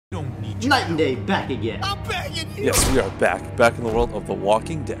Night and day, back again. I'm begging you. Yes, we are back in the world of The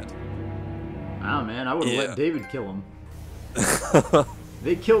Walking Dead. Oh man, I would have let David kill him.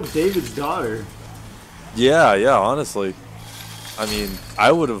 They killed David's daughter. Yeah, honestly. I mean,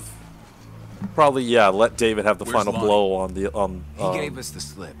 I would have probably, let David have the final blow on the he gave us the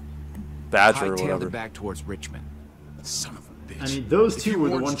slip. Badger or whatever. It back towards Richmond. Son of a bitch. I mean, those two were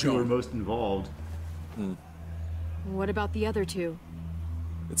the ones who were most involved. What about the other two?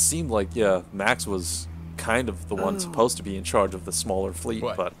 It seemed like, Max was kind of the one supposed to be in charge of the smaller fleet,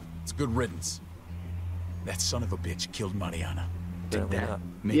 but it's good riddance. That son of a bitch killed Mariana. Did apparently that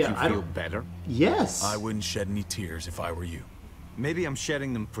not. make you feel better? Yes. I wouldn't shed any tears if I were you. Maybe I'm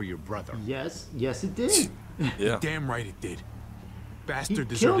shedding them for your brother. Yes, it did. Yeah. Damn right it did. Bastard He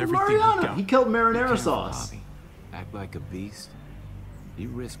deserved killed everything Mariana. he got. He killed marinara sauce. Bobby. Act like a beast. You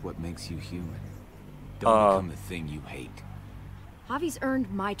risk what makes you human. Don't become the thing you hate. Javi's earned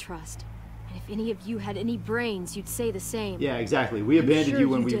my trust. And if any of you had any brains, you'd say the same. Yeah, exactly. We abandoned you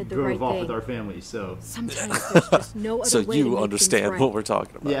when we did the drove right off thing. with our families, so... Sometimes there's just no other So way to you make things understand right. what we're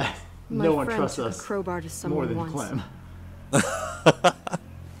talking about. Yeah, My no one friend trusts took a us crowbar to someone more than once. Clem.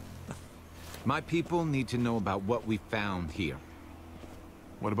 My people need to know about what we found here.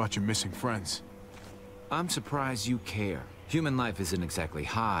 What about your missing friends? I'm surprised you care. Human life isn't exactly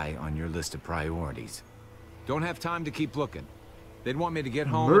high on your list of priorities. Don't have time to keep looking. They'd want me to get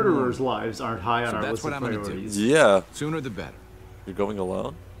home. Murderers' lives aren't high on So our that's list what of I'm gonna do. priorities. Yeah. Sooner the better. You're going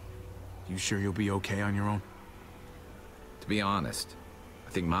alone? You sure you'll be okay on your own? To be honest,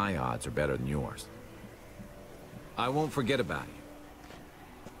 I think my odds are better than yours. I won't forget about you.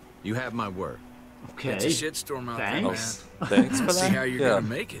 You have my word. Okay. It's a shitstorm out there, man. Thanks. Thanks for that. See how you're gonna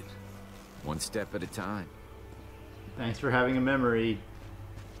make it. One step at a time. Thanks for having a memory.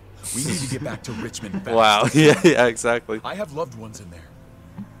 We need to get back to Richmond fast. Wow. Yeah, exactly. I have loved ones in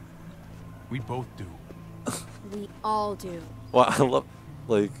there. We both do. We all do. Well, I love,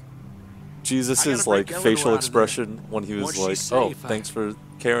 like, Jesus' like facial expression when he was like, "Oh, thanks for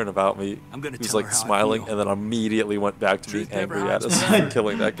caring about me." He was like smiling, and then immediately went back to being angry at us for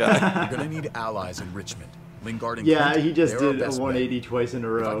killing that guy. We're gonna need allies in Richmond. Lingard and Yeah, Clint, he just they're our did a best bet. 180 twice in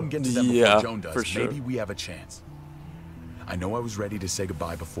a If I row. can get to them before Yeah, Joan does, for sure. maybe we have a chance. I know I was ready to say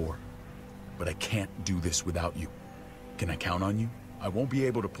goodbye before, but I can't do this without you. Can I count on you? I won't be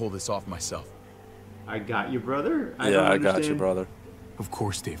able to pull this off myself. I got you, brother. Yeah, don't I got you, understand. brother. Of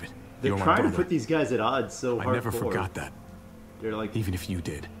course, David. They're You're my trying to brother. put these guys at odds so hard. I never forgot that, They're like even if you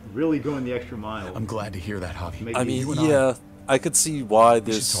did. really going the extra mile. I'm glad to hear that, Javi. Make I it mean, easy. and I- yeah, I could see why should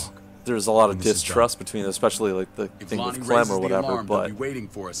there's talk a lot when of this is distrust between, especially like the If thing Lonnie with Clem raises or the whatever. alarm, they'll But be waiting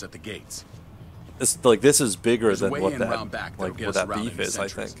for us at the gates. it's like this is bigger There's a than way what in that round back that'll like get what us that around beef in is. I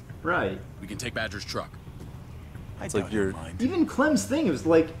centuries. think Right. We can take Badger's truck. it's like you're. Even Clem's thing, it was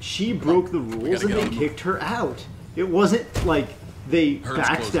like she broke the rules gotta and get they on the kicked her out. It wasn't like they Herd's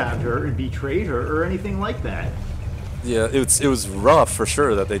backstabbed her and betrayed her or anything like that. Yeah, it was rough for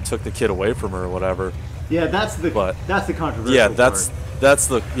sure that they took the kid away from her or whatever. Yeah, that's the controversial Yeah, part. that's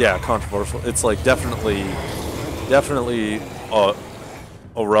the controversial. It's like definitely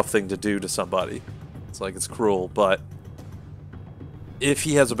a rough thing to do to somebody. It's like it's cruel, but if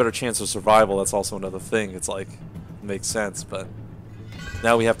he has a better chance of survival, that's also another thing. It's like it makes sense, but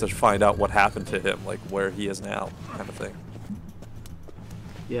now we have to find out what happened to him, like where he is now, kind of thing.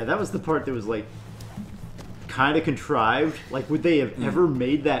 Yeah, that was the part that was like kind of contrived. Like, would they have ever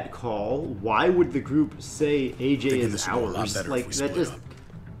made that call? Why would the group say AJ Thinking is this will go a lot ours? better if Like we that split just up.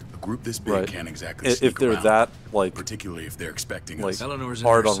 A group this big Right. can't exactly If sneak they're around, that like particularly if they're expecting like us. Eleanor's in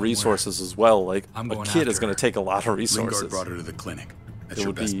hard there on somewhere. resources as well, like I'm a going kid is after going her. to take a lot of resources. Lingard brought her to the clinic. That's It your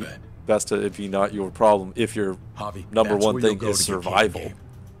would best be bet. best to it be not your problem if your Javi, number that's one where you'll thing go is to get Kate survival. Gabe.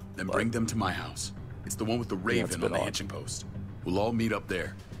 Then bring them to my house. It's the one with the it's a raven bit on the odd. hitching post. We'll all meet up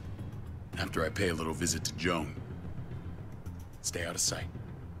there. After I pay a little visit to Joan. Stay out of sight.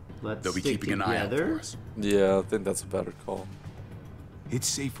 let's They'll be stick keeping an eye out together. for us. Yeah, I think that's a better call. It's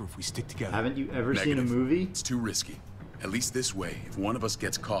safer if we stick together. Haven't you ever seen a Negative. movie? It's too risky. At least this way, if one of us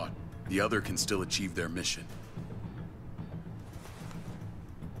gets caught, the other can still achieve their mission.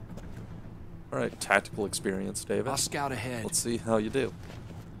 All right, tactical experience, David. I'll scout ahead. Let's see how you do.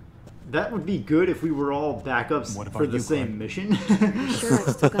 That would be good if we were all backups What about for the you, same Clem? mission. Sure,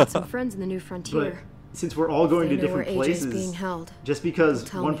 I've still got some friends in the new But frontier. since we're all going They to know where different AJ's being places, held. just because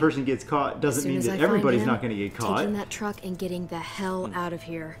Tell one me. person gets caught As doesn't soon mean as that I find everybody's him, not going to get caught. Taking that truck and getting the hell out of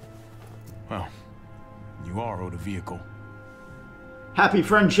here. Well, you are owed a vehicle. Happy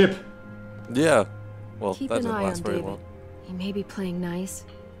friendship! Yeah. Well, Keep that an didn't eye on last very David. long. He may be playing nice,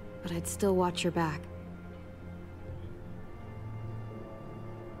 but I'd still watch your back.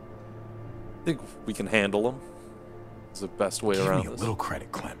 I think we can handle them. It's the best way Give around me a this. little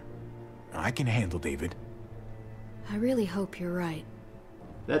credit, Clem. I can handle David. I really hope you're right,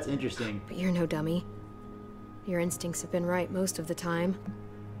 That's interesting. but you're no dummy. Your instincts have been right most of the time.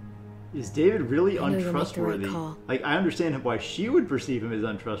 Is David really I know you'll make the right untrustworthy? call. Like, I understand why she would perceive him as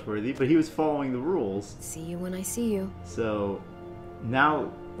untrustworthy, but he was following the rules. See you when I see you. So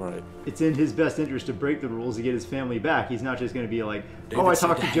now Right. it's in his best interest to break the rules to get his family back. He's not just going to be like, David oh, I said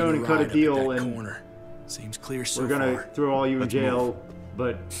talked to hang Joan and cut a right up at deal, that and corner. Seems clear so we're going to far. throw all you in Let's jail, move.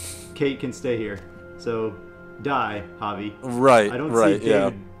 but Kate can stay here. So die, Javi. Right. I don't right. see Yeah.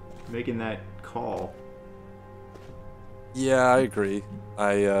 David making that call. Yeah, I agree.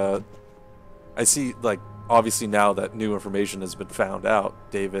 I see, like, obviously now that new information has been found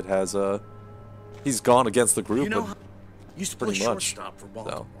out, David has he's gone against the group. You know, and used to play pretty much, shortstop for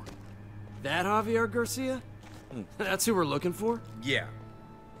Baltimore. That Javier Garcia? That's who we're looking for? Yeah,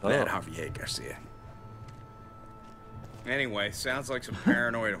 Oh. that Javier Garcia. Anyway, sounds like some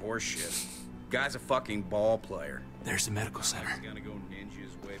paranoid horse shit. Guy's a fucking ball player. There's the medical center. He's gonna go ninja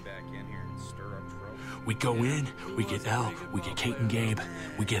his way back in here and stir up trouble. We go in, we get Elle, we get Kate and Gabe,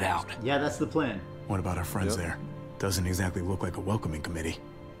 we get out. Yeah, that's the plan. What about our friends Yep. there? Doesn't exactly look like a welcoming committee.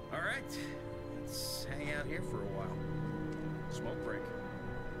 All right, let's hang out here for a while. Smoke break.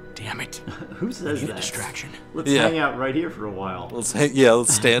 Damn it. Who says Need a that? distraction. Let's Yeah. hang out right here for a while. let's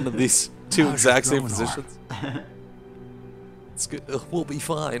stand in these two How's exact your same throwing arm? positions. It's good. We'll be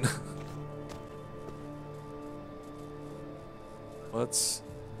fine. What's?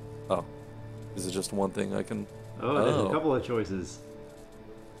 Oh, is it just one thing I can Oh, there's Oh. a couple of choices.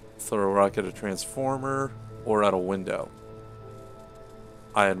 throw a rock at a transformer or at a window?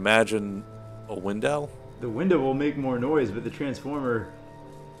 I imagine a window. The window will make more noise, but the transformer...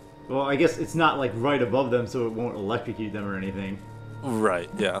 Well, I guess it's not, like, right above them, so it won't electrocute them or anything. Right.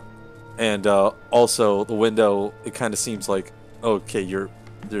 Yeah. And also the window. It kind of seems like okay,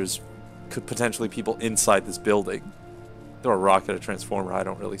 there's could potentially people inside this building. Throw a rock at a transformer. I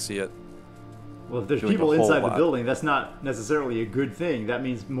don't really see it. Well, if there's Doing a people whole inside the lot. building, that's not necessarily a good thing. That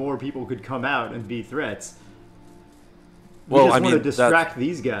means more people could come out and be threats. We Well, just I want to mean, distract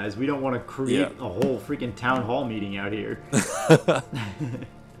these guys. We don't want to create Yeah. a whole freaking town hall meeting out here.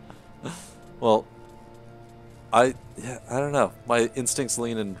 Well, I don't know. My instincts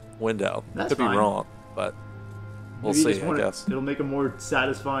lean in window. That's Could fine. be wrong, but we'll Maybe you see. just I wanna- guess It'll make a more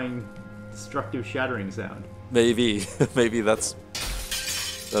satisfying, destructive, shattering sound. maybe maybe that's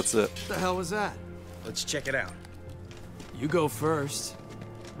it. What the hell was that? Let's check it out. You go first.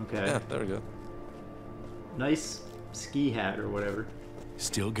 Okay. Yeah, there we go. Nice ski hat or whatever.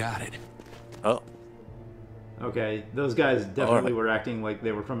 Still got it. Oh, Okay, those guys definitely Alright. were acting like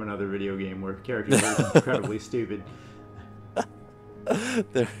they were from another video game where characters are incredibly stupid.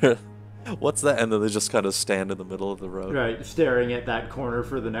 there. What's that? And then they just kind of stand in the middle of the road. Right, staring at that corner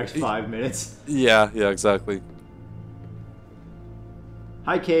for the next 5 minutes. Yeah, exactly.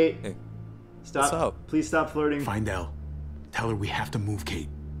 Hi, Kate. Hey. Stop. What's up? Please stop flirting. Find Elle. Tell her we have to move Kate.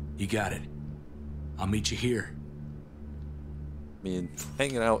 You got it. I'll meet you here. I mean,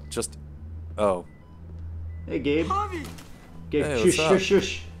 hanging out just. Oh, Hey, Gabe. Gabe, Hey, shush, what's up? shush,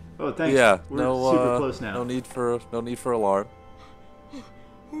 shush. Oh, thanks. yeah. We're no, super close now. No need for alarm.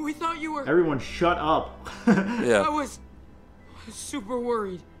 We thought you were... Everyone, shut up. I Yeah. was super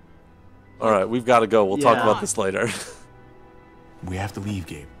worried. All right, we've got to go. We'll talk Yeah. about this later. We have to leave,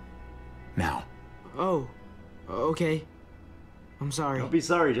 Gabe. Now. Oh, okay. I'm sorry. Don't be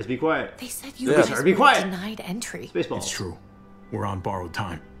sorry. Just be quiet. They said you Yeah. guys Sorry, be were quiet. denied entry. Baseball. It's true. We're on borrowed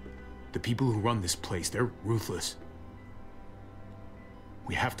time. The people who run this place, they're ruthless.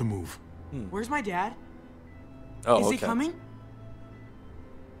 We have to move. Where's my dad? Oh, Is okay. he coming?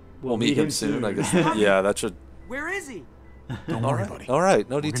 We'll meet him soon, I guess. Yeah, that should. Where is he? Don't All worry, right. buddy. All right.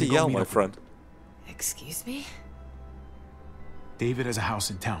 No We're need to gonna go yell, meet my up with friend. Excuse me? David has a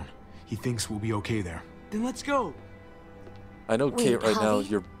house in town. He thinks we'll be okay there. Then let's go. I know, Wait, Kate. Right now, Javi?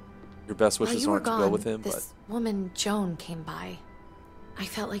 your best While wishes you were aren't to gone, go with him, this woman, Joan, came by. I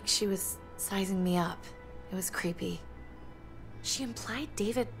felt like she was sizing me up. It was creepy. She implied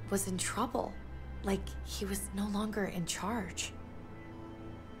David was in trouble. Like he was no longer in charge.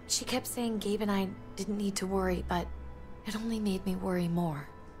 She kept saying Gabe and I didn't need to worry, but it only made me worry more.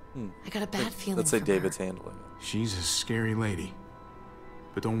 I got a bad but feeling let's say from David's her. handling it. She's a scary lady.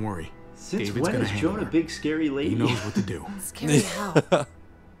 But don't worry. Since David's when gonna is handle Joan a her. big scary lady? He knows what to do. Scary how?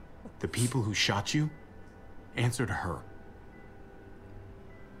 The people who shot you, answer to her.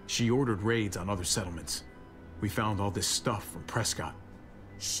 She ordered raids on other settlements. We found all this stuff from Prescott.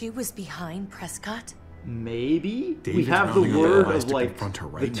 She was behind Prescott? Maybe? we David's have the rounding up word allies of, to like, confront her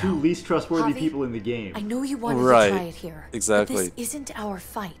the right two now. least trustworthy Javi, people in the game. I know you wanted Right, to try it here. exactly. But this isn't our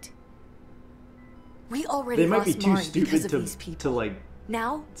fight. We already They might be lost too Mari because stupid of to, these people. to, like,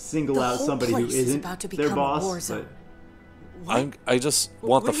 Now, single the out whole somebody who place is isn't about to their become a war boss, zone. but I just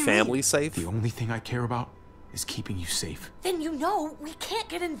want What the do you mean? family safe. The only thing I care about is keeping you safe. Then you know we can't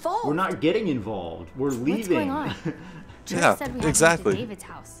get involved. we're not getting involved. We're leaving. What's going on? Yeah, said we had to exactly. go to David's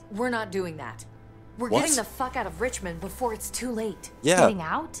house. We're not doing that. We're What? getting the fuck out of Richmond before it's too late. Yeah, Getting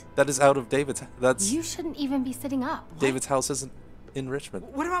out? that is out of David's. That's You shouldn't even be sitting up. David's house isn't in Richmond.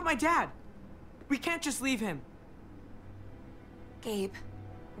 What about my dad? We can't just leave him. Gabe,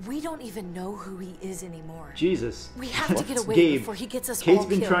 we don't even know who he is anymore. Jesus. We have to get away Gabe, before he gets us Kate's all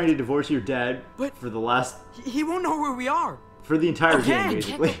been killed. trying to divorce your dad But- for the last... He won't know where we are. for the entire Okay. game, We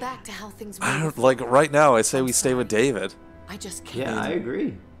basically. can't go back to how things were. I don't before. like right now. I say I'm we stay with sorry. David. I just can't. Yeah, I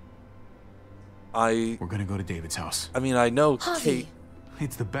agree. I We're gonna go to David's house. mean, I know Javi, Kate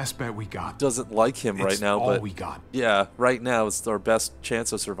It's the best bet we got. doesn't like him right It's now, all but we got. yeah, right now it's our best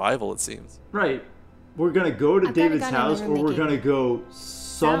chance of survival. It seems. Right. We're gonna go to I've got a David's gun in the house, room or they we're gave gonna me. go like we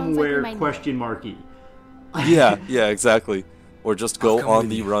somewhere might need question marky. Yeah, yeah, exactly. Or just I'll go come on with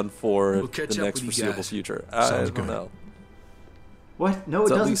the you. run for We'll catch the up next with you foreseeable guys. future. I Sounds don't good. know. What? No,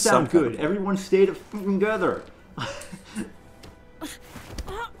 It's it at doesn't least some sound kind good. of- Everyone stay together.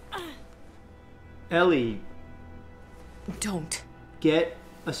 Ellie, don't. get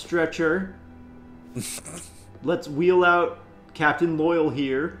a stretcher. Let's wheel out Captain Loyal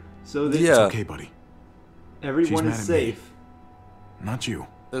here so that Yeah. It's okay, buddy. everyone She's is mad at me. safe. Not you.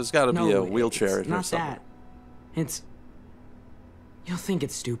 There's got to No, be a wheelchair it's in here not somewhere. that. It's... You'll think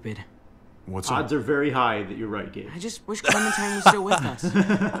it's stupid. What's Odds up? are very high that you're right, Gabe. I just wish Clementine was still with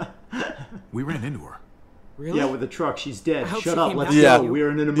us. We ran into her. Really? Yeah, with the truck, she's dead. I hope Shut she up, came let's back Yeah. go. with We're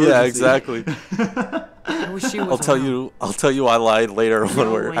in an emergency. Yeah, exactly. I wish she was I'll tell around. you. I'll tell you I lied later when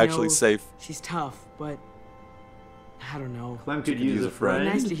No, we're I actually know safe. She's tough, but... I don't know. Clem could use a friend.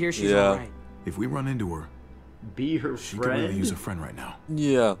 Nice to hear she's Yeah. alright. If we run into her, Be her she could friend. really use a friend right now.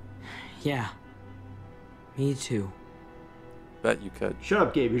 Yeah, Yeah. Me too. bet you could. Shut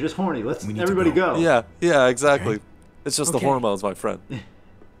up, Gabe. You're just horny. Let's We need to everybody go. go. Yeah, yeah, exactly. Okay. It's just the Okay. hormones, my friend.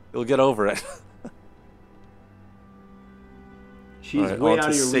 You'll get over it. She's Alright, way on out to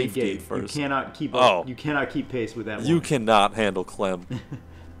of your league, safety Gabe. first. You cannot keep Oh. up. You cannot keep pace with that You woman. cannot handle Clem.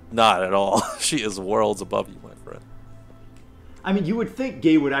 Not at all. She is worlds above you, my friend. I mean, you would think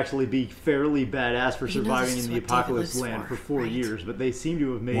Gabe would actually be fairly badass for You know surviving this is in the what David apocalypse lives land for, for 4 right? years, but they seem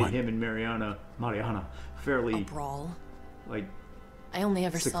to have made What? him and Mariana A fairly brawl. like I only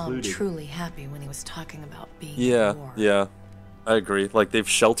ever saw him secluded. truly happy when he was talking about being Yeah, at war. yeah. I agree. Like, they've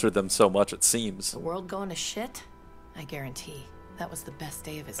sheltered them so much, it seems. The world going to shit? I guarantee that was the best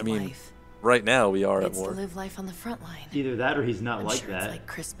day of his I mean, life. Right now, we are at Gets to war. live life on the front line. either that or he's not I'm like sure that. it's like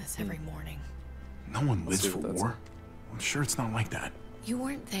Christmas every morning. No one lives see for what that's war. I'm sure it's not like that. You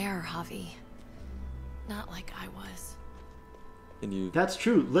weren't there, Javi. Not like I was. Can you? That's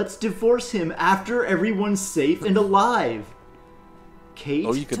true. Let's divorce him after everyone's safe and alive. Kate,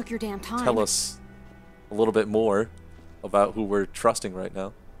 Oh, you could Took your damn time. tell us a little bit more about who we're trusting right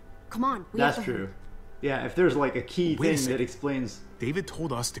now. Come on. We that's have to true. Yeah, if there's like a key Wait a thing second. that explains David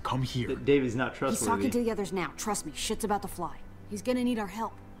told us to come here. that David's not He's trustworthy. talking to the others now. Trust me. Shit's about to fly. He's gonna need our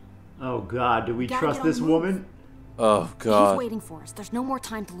help. Oh God, do we Gotta trust get on this the move. woman? Oh, He's God. waiting for us. There's no more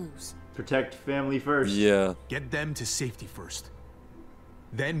time to lose. Protect family first. Yeah. Get them to safety first.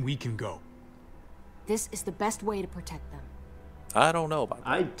 Then we can go. This is the best way to protect them. I don't know about that.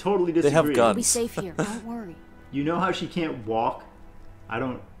 I totally They disagree. have We'll guns. be safe here. Don't worry. You know how she can't walk? I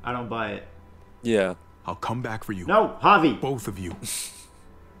don't buy it. Yeah. I'll come back for you. No, Javi. Both of you.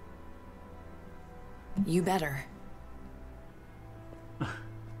 You better.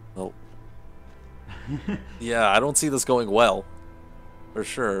 Well. Yeah, I don't see this going well. For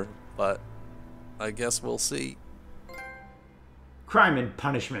sure. But I guess we'll see. Crime and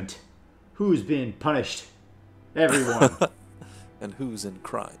punishment. Who's been punished? Everyone. And who's in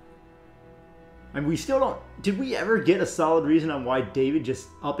crime? And we still don't... Did we ever get a solid reason on why David just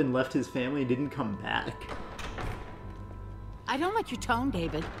up and left his family and didn't come back? I don't like your tone,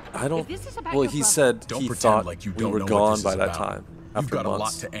 David. I don't... If this is about Well, your he brother- said Don't he pretend thought like you we don't were know what gone this by is that about. time. You've After got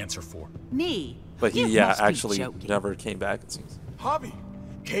months. a lot to answer for. Me? But he, You yeah, must be actually joking. never came back, it seems. Javi,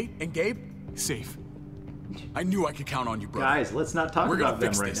 Kate, and Gabe, safe. I knew I could count on you, brother. Guys, let's not talk We're about gonna them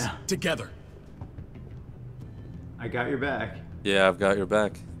fix right this now. together. I got your back. Yeah, I've got your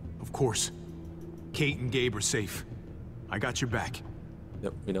back. Of course. Kate and Gabe are safe. I got your back.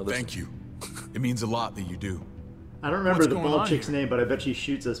 Yep, we know this. Thank you. It means a lot that you do. I don't remember the bald chick's name, but I bet she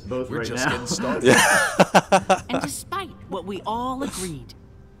shoots us both We're right just now. getting started. Yeah. And despite what we all agreed,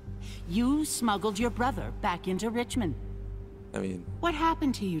 you smuggled your brother back into Richmond. I mean... What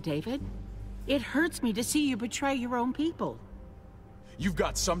happened to you, David? It hurts me to see you betray your own people. You've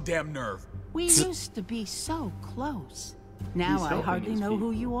got some damn nerve. We used to be so close. Now I hardly know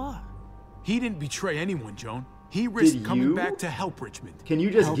who you are. He didn't betray anyone, Joan. He risked coming you? back to help Richmond. Can you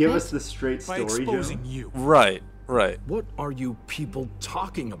just Help give it? us the straight By story, exposing Joe? you. Right, right. What are you people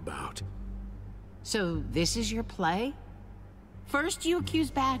talking about? So this is your play? First you accuse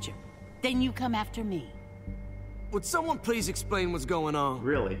Badger, then you come after me. Would someone please explain what's going on?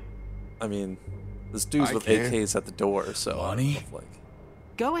 Really? I mean, this dude's with AKs at the door, so... Lonnie? Like,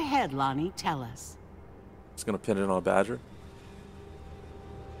 Go ahead, Lonnie, tell us. just gonna pin it on Badger?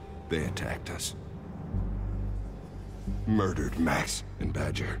 They attacked us. Murdered Max and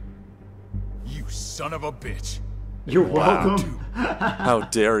Badger. You son of a bitch. You're welcome. How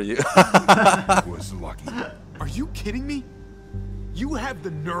dare you? Was lucky. Are you kidding me? You have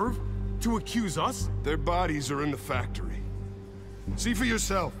the nerve to accuse us? Their bodies are in the factory. See for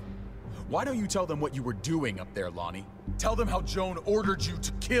yourself. Why don't you tell them what you were doing up there, Lonnie? Tell them how Joan ordered you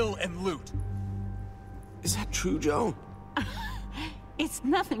to kill and loot. Is that true, Joan? It's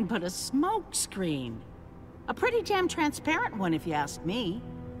nothing but a smoke screen. A pretty damn transparent one, if you ask me.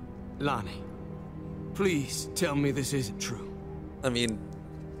 Lonnie, please tell me this isn't true. I mean,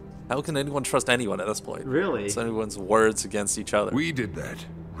 how can anyone trust anyone at this point? Really? It's anyone's words against each other. We did that.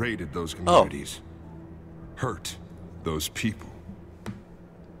 Raided those communities. Hurt those people.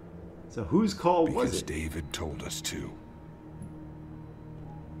 So whose call was Because it? David told us to.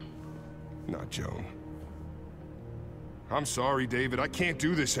 Not Joan. I'm sorry, David. I can't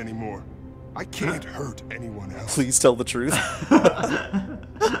do this anymore. I can't hurt anyone else. Please tell the truth.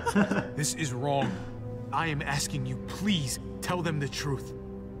 This is wrong. I am asking you, please tell them the truth.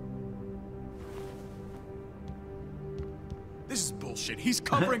 This is bullshit. He's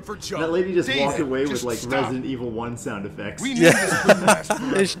covering for Joan. That lady just David, walked away with just like stop. Resident Evil 1 sound effects. We knew this couldn't last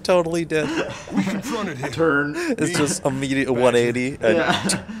forever. They totally did. We confronted him. Turn. It's just immediate 180. And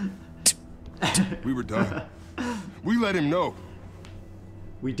Yeah. We were done. We let him know.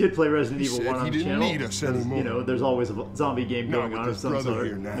 We did play Resident He Evil said 1 on he the didn't channel. need us 'cause, anymore. You know, there's always a zombie game Not going with on of his some brother sort.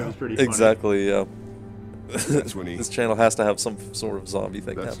 here now. It was pretty funny. exactly, yeah. That's when he. This channel has to have some sort of zombie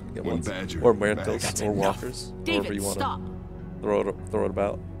thing That's happening at when once. Badger Or Max- Manticles, That's or enough. Walkers. However David, you want stop. to throw it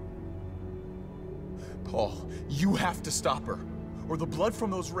about. Paul, you have to stop her. Or the blood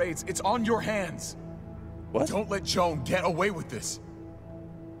from those raids, it's on your hands. What? Don't let Joan get away with this.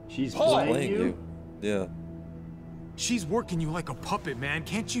 She's Paul! playing Playing you? you. Yeah. She's working you like a puppet, man.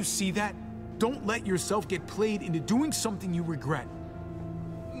 Can't you see that? Don't let yourself get played into doing something you regret.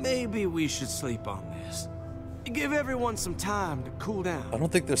 Maybe we should sleep on this. Give everyone some time to cool I down.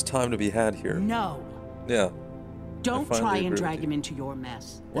 don't think there's time to be had here. No. Yeah. Don't finally try agree and with drag you. him into your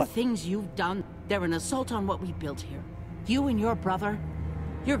mess. What? The things you've done, they're an assault on what we built here. You and your brother,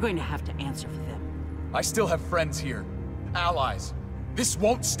 you're going to have to answer for them. I still have friends here. Allies. This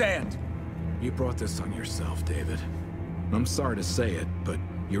won't stand. You brought this on yourself, David. I'm sorry to say it, but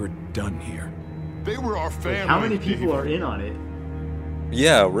you're done here. They were our Like, family. how many people David. are in on it?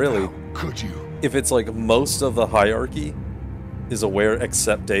 Yeah, really. How could you? If it's like most of the hierarchy is aware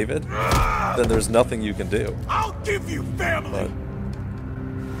except David, then there's nothing you can do. I'll give you family.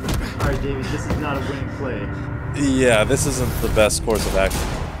 But Alright, David, this is not a winning play. yeah, this isn't the best course of action.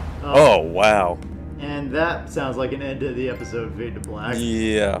 Oh, wow. And that sounds like an end to the episode, Fade to Black.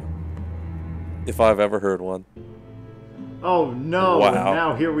 Yeah. If I've ever heard one. Oh no, Wow. and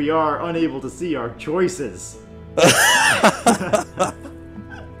now here we are, unable to see our choices.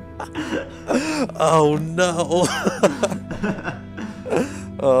 Oh no.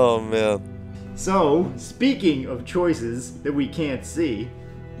 Oh man. So, speaking of choices that we can't see,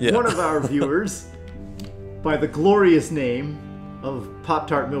 Yeah. one of our viewers, by the glorious name of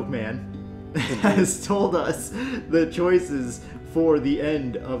Pop-Tart Milkman, has told us the choices for the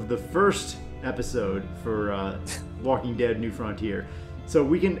end of the first episode for Walking Dead New Frontier. So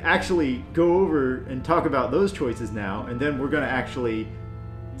we can actually go over and talk about those choices now, and then we're going to actually,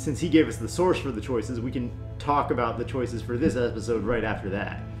 since he gave us the source for the choices, we can talk about the choices for this episode right after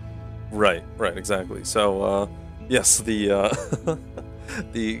that. Right, exactly. So, yes, the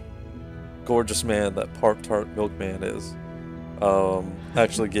the gorgeous man that Pop-Tart Milkman is,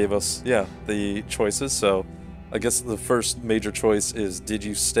 actually gave us, the choices. So, I guess the first major choice is: did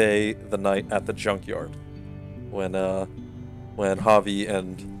you stay the night at the junkyard when Javi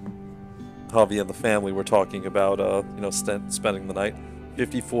and the family were talking about spending the night?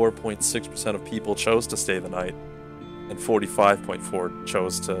 54.6% of people chose to stay the night, and 45.4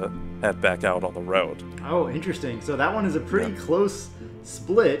 chose to head back out on the road. Oh, interesting. So that one is a pretty close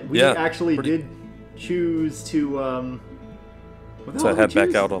split. We actually did choose to head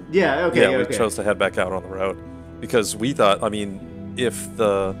back out on. Yeah. Okay. We chose to head back out on the road because we thought, I mean, if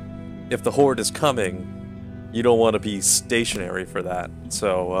the horde is coming, you don't want to be stationary for that.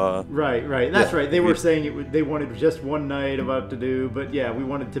 So right. That's right. They were saying they wanted just one night about to do, but yeah, we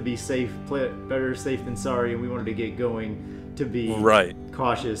wanted to be safe, better safe than sorry, and we wanted to get going to be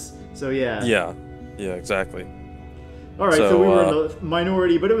cautious. So yeah. Yeah, exactly. All right, so we were in the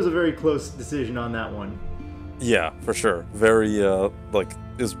minority, but it was a very close decision on that one. Yeah, for sure. Very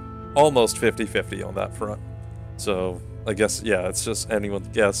is almost 50-50 on that front. So I guess it's just anyone's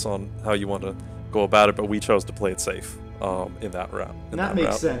guess on how you want to go about it, but we chose to play it safe in that route. That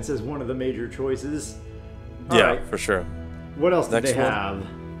makes sense as one of the major choices. All right. For sure. What else did they have?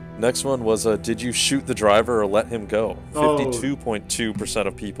 Next one was, did you shoot the driver or let him go? 52.2%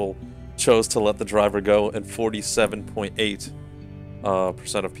 of people chose to let the driver go, and 47.8%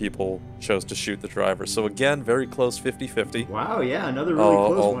 of people chose to shoot the driver. So again, very close, 50-50. Wow, yeah, another really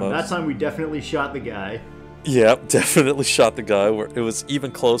close one. That time we definitely shot the guy. Yeah, definitely shot the guy. It was even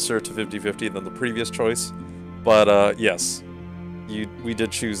closer to 50-50 than the previous choice. But yes, we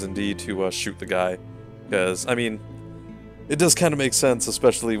did choose indeed to shoot the guy. Because, I mean, it does kind of make sense,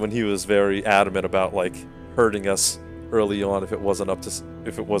 especially when he was very adamant about, like, hurting us early on if it was up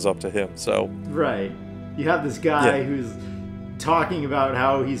to him. So right. You have this guy who's talking about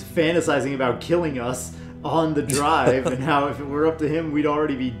how he's fantasizing about killing us on the drive and how if it were up to him we'd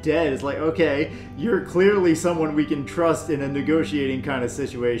already be dead. It's like, okay, you're clearly someone we can trust in a negotiating kind of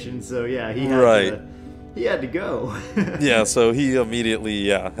situation. So yeah, he had to go. Yeah, so he immediately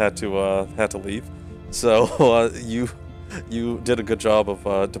had to leave. So you did a good job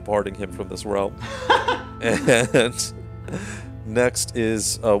of departing him from this realm. And next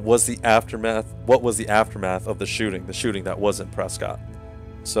is what was the aftermath of the shooting that wasn't Prescott?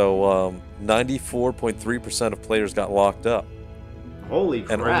 So 94.3% of players got locked up. Holy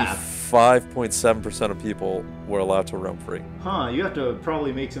crap. And only 5.7% of people were allowed to roam free. Huh, you have to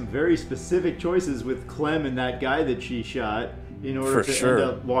probably make some very specific choices with Clem and that guy that she shot in order to end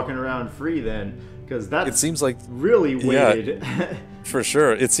up walking around free then. Because it seems like really weighted. Yeah, for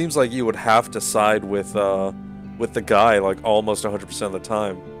sure. It seems like you would have to side with the guy like almost 100% of the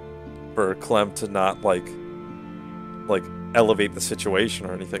time for Clem to not like elevate the situation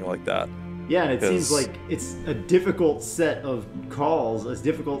or anything like that. Yeah, and it seems like it's a difficult set of calls, a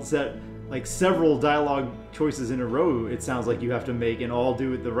difficult set, like several dialogue choices in a row, it sounds like you have to make and all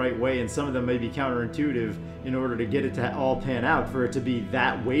do it the right way, and some of them may be counterintuitive in order to get it to all pan out, for it to be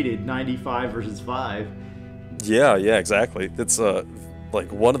that weighted, 95 versus 5. Yeah, exactly. It's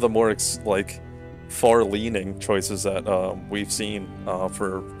like one of the more far-leaning choices that we've seen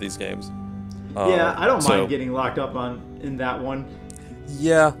for these games. Yeah, I don't mind getting locked up in that one.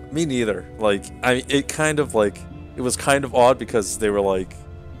 Yeah, me neither. Like, it was kind of odd because they were like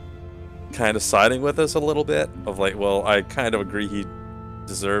kind of siding with us a little bit of like, well, I kind of agree he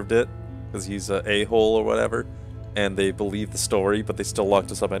deserved it because he's a a-hole or whatever, and they believed the story, but they still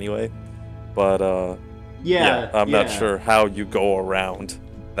locked us up anyway. But I'm not sure how you go around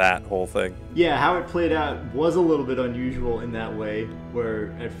that whole thing. Yeah, how it played out was a little bit unusual in that way,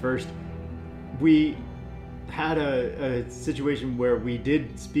 where at first we had a situation where we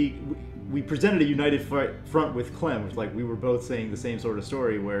did speak. We presented a united front with Clem, which like we were both saying the same sort of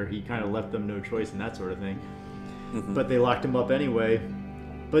story, where he kind of left them no choice and that sort of thing. Mm-hmm. But they locked him up anyway.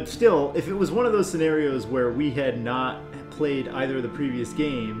 But still, if it was one of those scenarios where we had not played either of the previous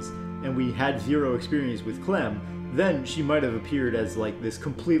games and we had zero experience with Clem, then she might have appeared as like this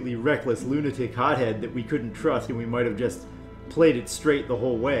completely reckless lunatic hothead that we couldn't trust, and we might have just played it straight the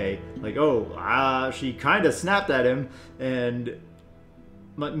whole way. Like, she kind of snapped at him, and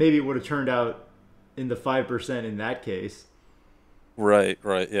maybe it would have turned out in the 5% in that case. Right,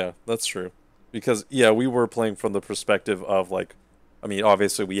 yeah, that's true. Because, we were playing from the perspective of, like, I mean,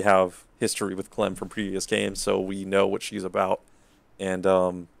 obviously we have history with Clem from previous games, so we know what she's about. And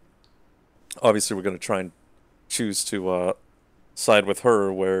obviously we're going to try and choose to side with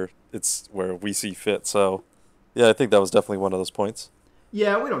her where we see fit. So, yeah, I think that was definitely one of those points.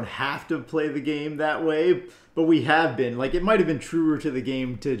 Yeah, we don't have to play the game that way, but we have been. Like, it might have been truer to the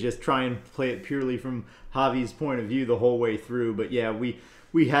game to just try and play it purely from Javi's point of view the whole way through. But yeah, we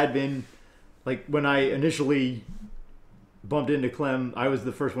had been, like, when I initially bumped into Clem, I was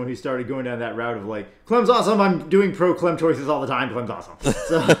the first one who started going down that route of like, Clem's awesome, I'm doing pro Clem choices all the time, Clem's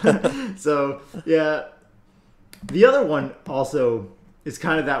awesome. So yeah. The other one also is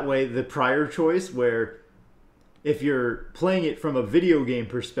kind of that way, the prior choice, where if you're playing it from a video game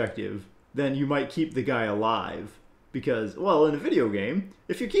perspective, then you might keep the guy alive. Because, well, in a video game,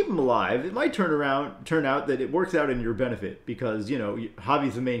 if you keep him alive, it might turn out that it works out in your benefit. Because, you know,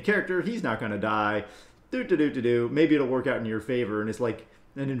 Javi's the main character, he's not going to die. Maybe it'll work out in your favor, and it's like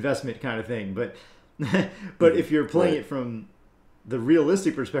an investment kind of thing. But but if you're playing it from the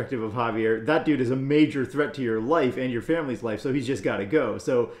realistic perspective of Javier, that dude is a major threat to your life and your family's life, so he's just got to go.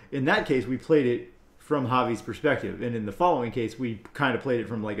 So in that case, we played it from Javi's perspective. And in the following case, we kind of played it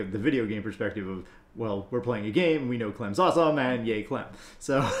from like the video game perspective of, well, we're playing a game, we know Clem's awesome, and yay, Clem.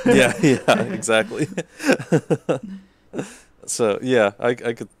 So yeah, exactly. So yeah, I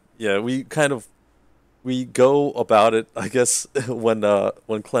could, yeah, we go about it, I guess, when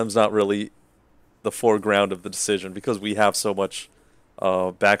Clem's not really the foreground of the decision, because we have so much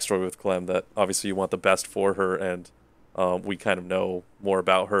backstory with Clem that obviously you want the best for her, and we kind of know more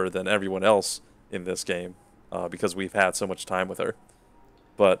about her than everyone else in this game because we've had so much time with her.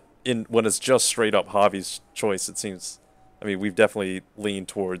 But when it's just straight up Javi's choice, it seems, I mean, we've definitely leaned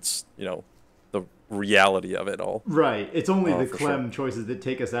towards, you know, the reality of it all. Right. It's only the Clem choices that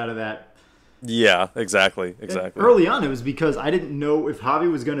take us out of that. Yeah, exactly. And early on, it was because I didn't know if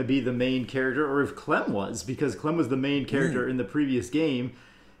Javi was going to be the main character or if Clem was, because Clem was the main character in the previous game,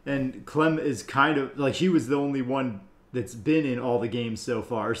 and Clem is kind of like, he was the only one that's been in all the games so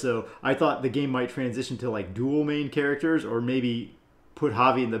far. So I thought the game might transition to like dual main characters, or maybe put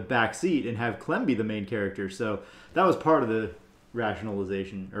Javi in the back seat and have Clem be the main character. So that was part of the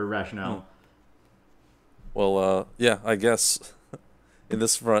rationalization or rationale. Well, yeah, I guess in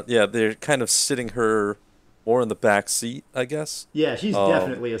this front, yeah, they're kind of sitting her more in the back seat, I guess. Yeah, she's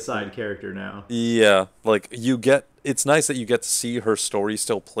definitely a side character now. Yeah, like it's nice that you get to see her story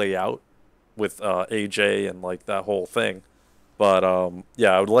still play out with AJ and like that whole thing. But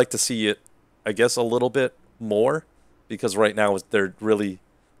yeah, I would like to see it, I guess, a little bit more, because right now they're really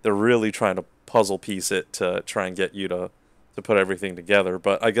trying to puzzle piece it to try and get you to put everything together.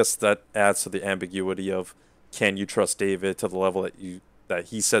 But I guess that adds to the ambiguity of, can you trust David to the level that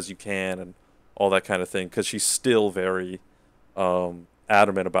he says you can, and all that kind of thing, because she's still very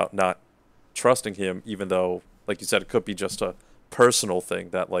adamant about not trusting him, even though, like you said, it could be just a personal thing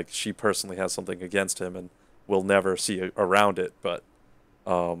that like she personally has something against him and will never see around it, but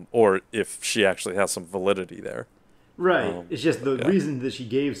or if she actually has some validity there. Right. It's just the reasons that she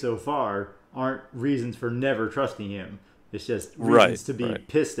gave so far aren't reasons for never trusting him. It's just reasons to be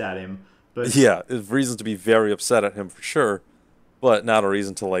pissed at him. But yeah, it's reasons to be very upset at him for sure, but not a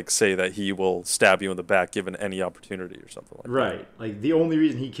reason to like say that he will stab you in the back given any opportunity or something like that. Right. Like the only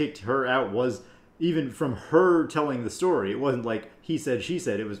reason he kicked her out was even from her telling the story. It wasn't like he said, she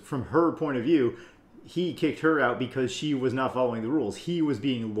said. It was from her point of view. He kicked her out because she was not following the rules. He was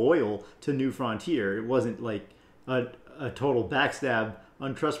being loyal to New Frontier. It wasn't like a total backstab,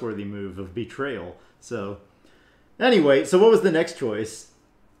 untrustworthy move of betrayal. So anyway, so what was the next choice?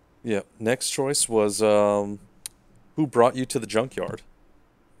 Yeah, next choice was who brought you to the junkyard?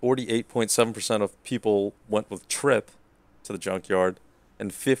 48.7% of people went with Trip to the junkyard,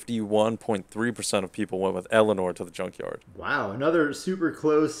 and 51.3% of people went with Eleanor to the junkyard. Wow, another super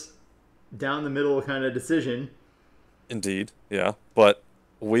close, down the middle kind of decision. Indeed, yeah. But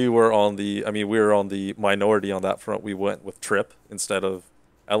we were on the minority on that front. We went with Trip instead of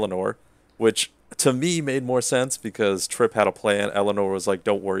Eleanor, which to me made more sense because Trip had a plan. Eleanor was like,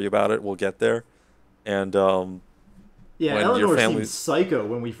 "Don't worry about it, we'll get there." And yeah, Eleanor seemed psycho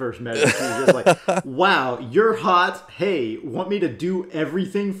when we first met her. She was just like, "Wow, you're hot. Hey, want me to do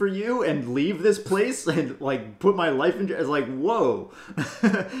everything for you and leave this place and like put my life in?" It's like, whoa.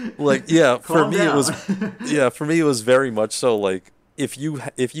 Like, yeah, for me it was, yeah, for me it was very much so like, if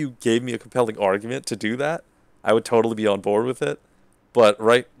you gave me a compelling argument to do that, I would totally be on board with it. But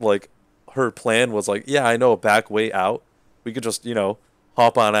like her plan was like, yeah, I know a back way out. We could just,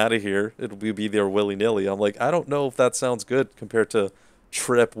 hop on out of here. It'll be there willy-nilly. I'm like, I don't know if that sounds good compared to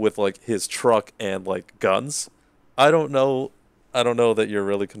Trip with like his truck and like guns. I don't know that you're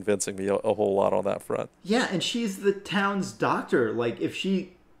really convincing me a whole lot on that front. Yeah, and she's the town's doctor. Like, if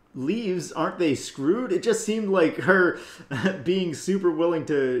she leaves, aren't they screwed? It just seemed like her being super willing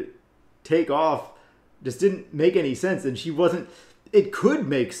to take off just didn't make any sense. And she wasn't... It could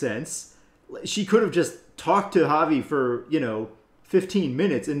make sense. She could have just talked to Javi for, 15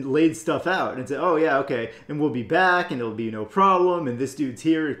 minutes and laid stuff out and said, oh yeah, okay, and we'll be back and it'll be no problem, and this dude's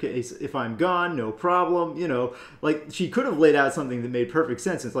here in case if I'm gone, no problem, like she could have laid out something that made perfect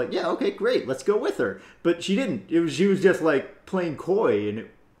sense. It's like, yeah, okay, great, let's go with her. But she didn't. She was just like playing coy, and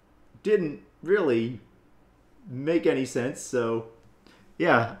it didn't really make any sense. So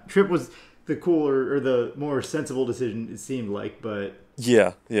yeah, Trip was the cooler or the more sensible decision, it seemed like, but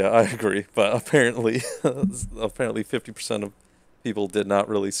Yeah, I agree. But apparently, apparently 50% of people did not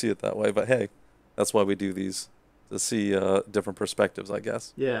really see it that way. But hey, that's why we do these, to see different perspectives, I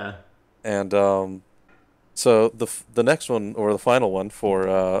guess. yeah. And so the next one, or the final one for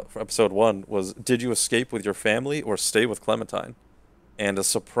episode 1 was, did you escape with your family or stay with Clementine? And a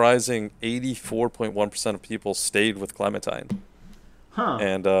surprising 84.1% of people stayed with Clementine. Huh.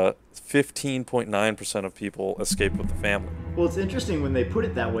 And 15.9% of people escaped with the family. Well, it's interesting when they put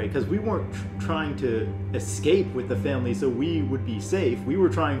it that way, because we weren't trying to escape with the family so we would be safe. We were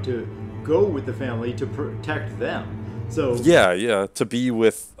trying to go with the family to protect them. So Yeah, to be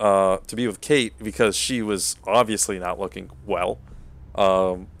with Kate, because she was obviously not looking well.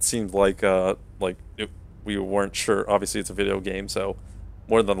 Seemed like we weren't sure. Obviously, it's a video game, so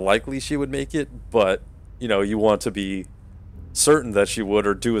more than likely she would make it. But you want to be certain that she would,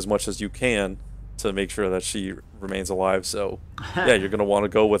 or do as much as you can to make sure that she remains alive. So yeah, you're gonna want to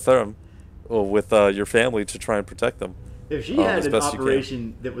go with them, or with your family, to try and protect them. If she had an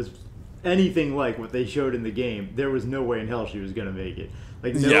operation that was anything like what they showed in the game, there was no way in hell she was going to make it.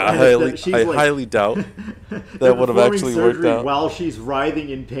 Like, no, yeah, I highly doubt that would have actually worked out. While she's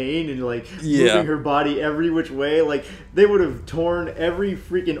writhing in pain and moving her body every which way, they would have torn every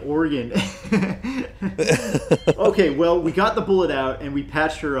freaking organ. Okay, well, we got the bullet out and we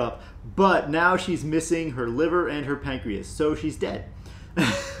patched her up, but now she's missing her liver and her pancreas, so she's dead.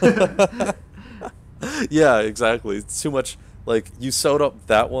 Yeah, exactly. It's too much. You sewed up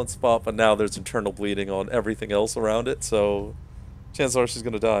that one spot, but now there's internal bleeding on everything else around it, so chances are she's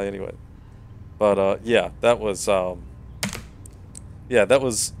gonna die anyway. But that was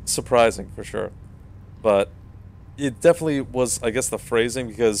surprising for sure. But it definitely was, I guess, the phrasing,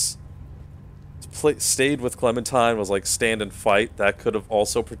 because stayed with Clementine was like stand and fight. That could have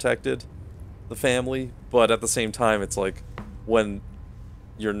also protected the family, but at the same time, it's like when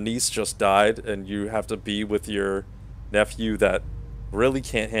your niece just died and you have to be with your nephew that really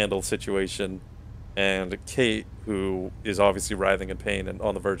can't handle the situation, and Kate, who is obviously writhing in pain and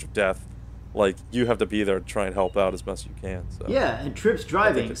on the verge of death, you have to be there to try and help out as best you can. So yeah, and Tripp's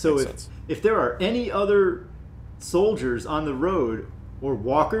driving, so if there are any other soldiers on the road or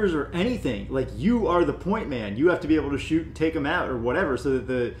walkers or anything, you are the point man. You have to be able to shoot and take them out or whatever, so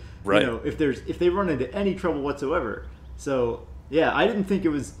that if they run into any trouble whatsoever. So yeah, I didn't think it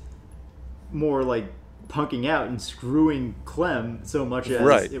was more punking out and screwing Clem so much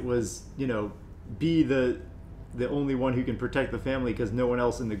as it was, be the only one who can protect the family, because no one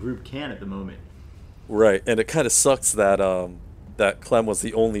else in the group can at the moment. Right, and it kind of sucks that that Clem was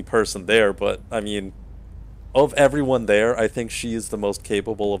the only person there, but I mean, of everyone there, I think she is the most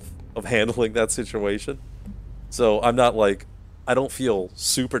capable of handling that situation. So I'm not I don't feel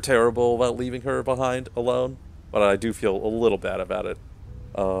super terrible about leaving her behind alone, but I do feel a little bad about it.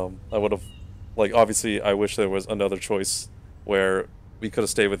 I would have, obviously, I wish there was another choice where we could have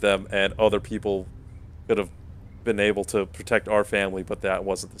stayed with them and other people could have been able to protect our family, but that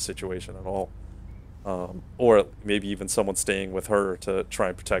wasn't the situation at all. Or maybe even someone staying with her to try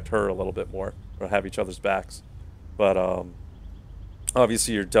and protect her a little bit more, or have each other's backs. But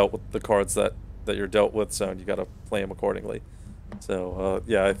obviously, you're dealt with the cards that you're dealt with, so you got to play them accordingly. So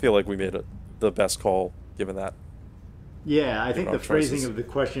yeah, I feel like we made the best call given that. Yeah, I think the phrasing of the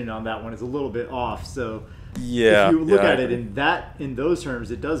question on that one is a little bit off. So yeah, if you look at it in those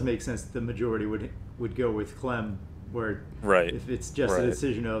terms, it does make sense that the majority would go with Clem. Where if it's just a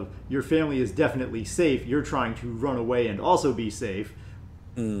decision of your family is definitely safe, you're trying to run away and also be safe,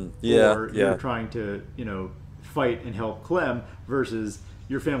 or you're trying to fight and help Clem, versus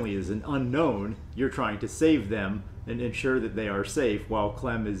your family is an unknown, you're trying to save them and ensure that they are safe, while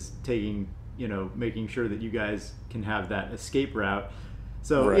Clem is making sure that you guys can have that escape route.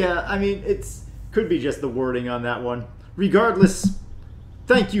 So yeah, I mean, could be just the wording on that one. Regardless,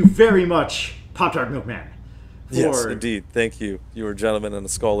 thank you very much, Pop-Tart Milkman. Yes, indeed. Thank you. You were a gentleman and a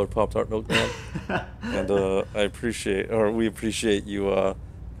scholar, Pop-Tart Milkman. And we appreciate you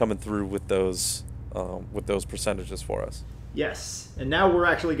coming through with those percentages for us. Yes. And now we're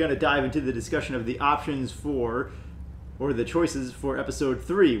actually going to dive into the discussion of the options or the choices for episode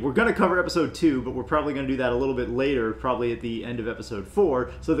 3. We're going to cover episode 2, but we're probably going to do that a little bit later, probably at the end of episode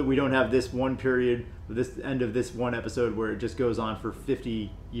 4, so that we don't have this one period, this end of this one episode where it just goes on for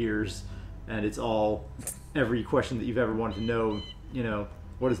 50 years and it's all every question that you've ever wanted to know,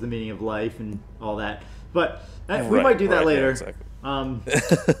 what is the meaning of life and all that. But we might do that later. Yeah, exactly.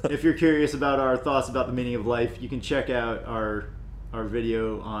 If you're curious about our thoughts about the meaning of life, you can check out our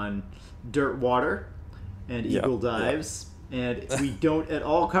video on Dirt Water and Eagle Dives. and we don't at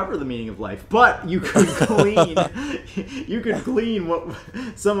all cover the meaning of life. But you could glean, what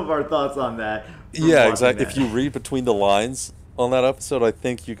some of our thoughts on that. Yeah, exactly. If you read between the lines on that episode, I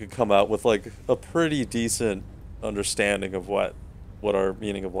think you could come out with like a pretty decent understanding of what our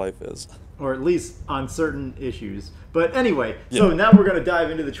meaning of life is. Or at least on certain issues. But anyway, so now we're going to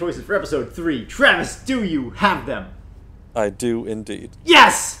dive into the choices for episode 3. Travis, do you have them? I do indeed.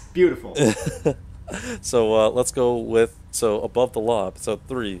 Yes! Beautiful. So let's go with, Above the Law, episode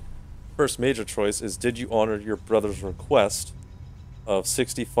 3. First major choice is, did you honor your brother's request of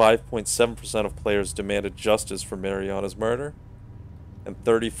 65.7% of players demanded justice for Mariana's murder, and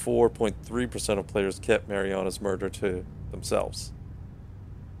 34.3% of players kept Mariana's murder to themselves.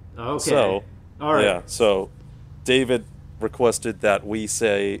 Okay. So, all right. Yeah, so David requested that we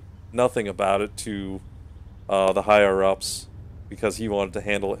say nothing about it to the higher-ups because he wanted to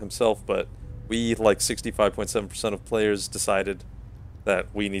handle it himself, but we, like 65.7% of players, decided that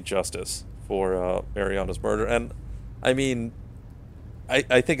we need justice for Mariana's murder. And, I mean,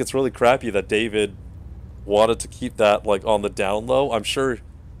 I think it's really crappy that David wanted to keep that, like, on the down low. I'm sure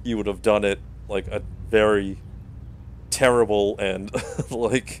he would have done it, like, a very terrible and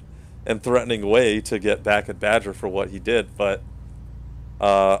and threatening way to get back at Badger for what he did, but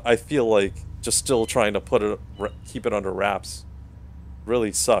I feel like just still trying to keep it under wraps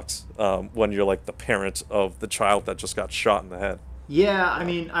really sucks when you're like the parent of the child that just got shot in the head. Yeah, I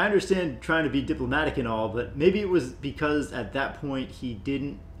mean, I understand trying to be diplomatic and all, but maybe it was because at that point he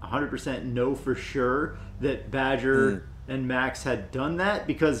didn't 100% know for sure that Badger and Max had done that,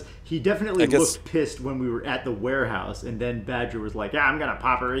 because he definitely looked pissed when we were at the warehouse, and then Badger was like, yeah, I'm gonna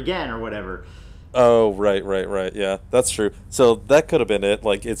pop her again or whatever. Oh, right, yeah, that's true. So that could have been it.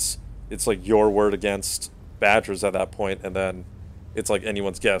 Like, it's like your word against Badger's at that point, and then it's like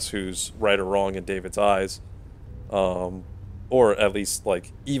anyone's guess who's right or wrong in David's eyes. Or at least,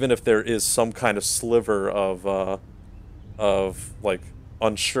 like, even if there is some kind of sliver of like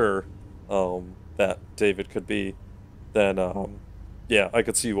unsure that David could be, then yeah, I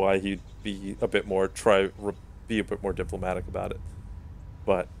could see why he'd be a bit more diplomatic about it.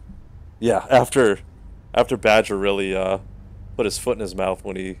 But yeah, after Badger really put his foot in his mouth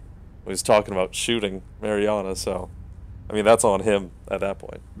when he was talking about shooting Mariana, so I mean that's on him at that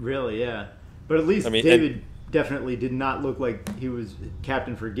point. Really, yeah. But at least David definitely did not look like he was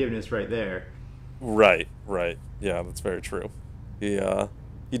Captain Forgiveness right there. Right. Yeah, that's very true.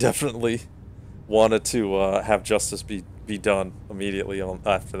 He definitely wanted to have justice be done immediately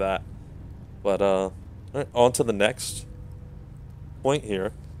after that. But on to the next point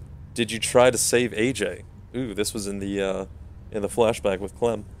here. Did you try to save AJ? Ooh, this was in the flashback with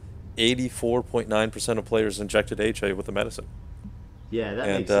Clem. 84.9% of players injected AJ with the medicine. Yeah, that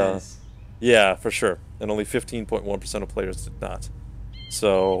makes sense. Yeah, for sure. And only 15.1% of players did not.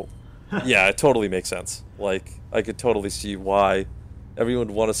 So, yeah, it totally makes sense. Like, I could totally see why everyone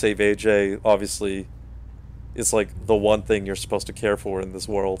would want to save AJ. Obviously, it's like the one thing you're supposed to care for in this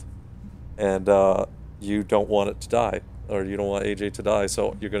world. And you don't want it to die. Or you don't want AJ to die.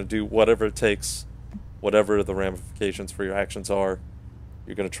 So you're going to do whatever it takes, whatever the ramifications for your actions are,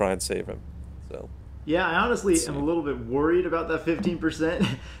 you're going to try and save him. So... Yeah, I honestly am a little bit worried about that 15%.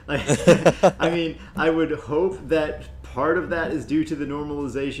 Like, I mean, I would hope that part of that is due to the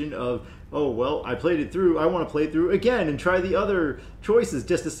normalization of, oh, well, I played it through, I want to play it through again and try the other choices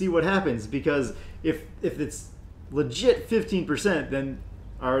just to see what happens. Because if it's legit 15%, then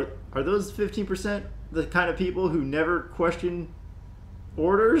are those 15% the kind of people who never question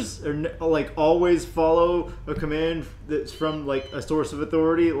orders, or like always follow a command that's from like a source of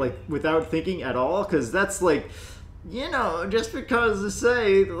authority, like without thinking at all? Because that's like, you know, just because they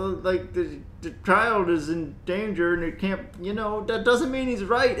say like the child is in danger and it can't, you know, that doesn't mean he's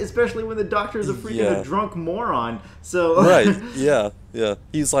right, especially when the doctor's a freaking a drunk moron. So right, yeah,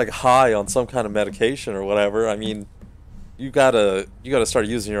 he's like high on some kind of medication or whatever. I mean, you gotta start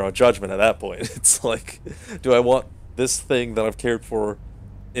using your own judgment at that point. It's like, do I want this thing that I've cared for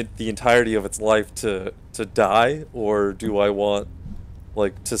the entirety of its life to die, or do I want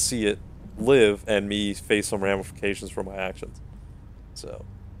like to see it live and me face some ramifications for my actions? So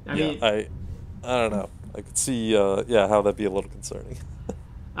I don't know. I could see how that'd be a little concerning.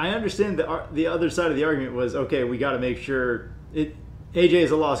 I understand the other side of the argument was, okay, we got to make sure AJ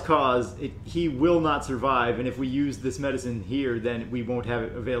is a lost cause. He will not survive, and if we use this medicine here, then we won't have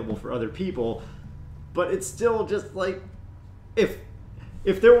it available for other people. But it's still just like, if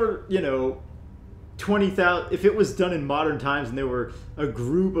there were, you know, 20,000, if it was done in modern times and there were a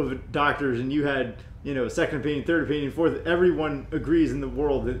group of doctors and you had, you know, second opinion, third opinion, fourth, everyone agrees in the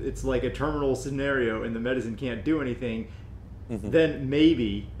world that it's like a terminal scenario and the medicine can't do anything, then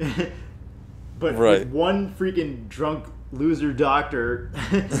maybe. But Right. with one freaking drunk loser doctor,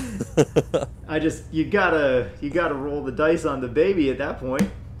 you gotta roll the dice on the baby at that point.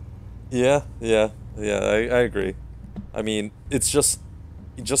 Yeah, I agree. I mean, it's just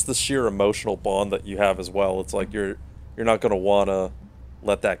the sheer emotional bond that you have as well. It's like you're not gonna wanna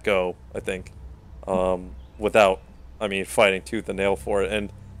let that go, I think, without, I mean, fighting tooth and nail for it.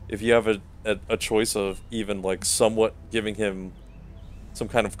 And if you have a choice of even like somewhat giving him some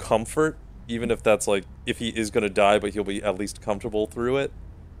kind of comfort, even if that's like, if he is gonna die, but he'll be at least comfortable through it,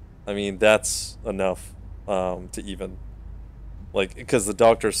 I mean, that's enough to even, like, because the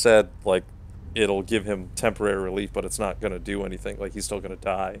doctor said, like, it'll give him temporary relief, but it's not gonna do anything. Like, he's still gonna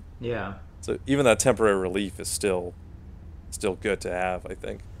die. Yeah. So even that temporary relief is still good to have, I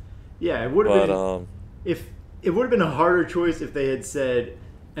think. Yeah, it would have been if it would have been a harder choice if they had said,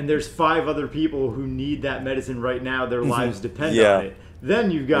 and there's 5 other people who need that medicine right now, their lives depend on it.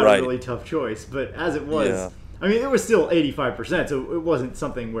 Then you've got a really tough choice. But as it was, I mean, it was still 85%, so it wasn't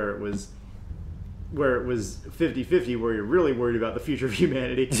something where it was 50-50, where you're really worried about the future of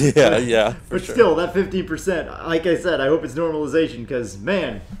humanity. But still, that 15%, like I said, I hope it's normalization, because,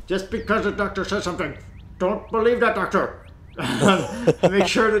 man, just because the doctor says something, don't believe that doctor. Make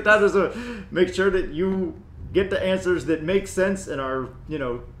sure that you get the answers that make sense and are,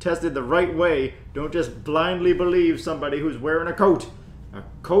 tested the right way. Don't just blindly believe somebody who's wearing a coat. A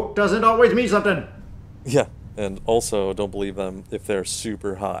coat doesn't always mean something. Yeah, and also don't believe them if they're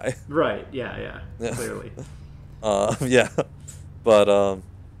super high. Right, yeah. Clearly. Yeah. But,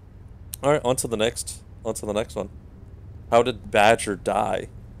 alright, on to the next one. How did Badger die?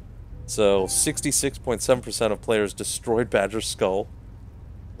 So, 66.7% of players destroyed Badger's skull.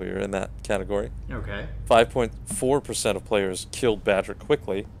 We're in that category. Okay. 5.4% of players killed Badger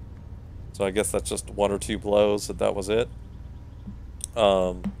quickly. So I guess that's just 1 or 2 blows, that was it.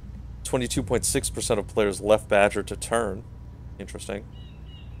 22.6% of players left Badger to turn. Interesting.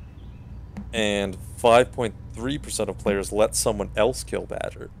 And 5.3% of players let someone else kill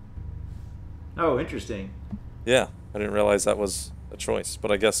Badger. Oh, interesting. Yeah, I didn't realize that was a choice.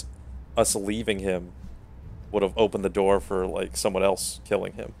 But I guess us leaving him would have opened the door for, like, someone else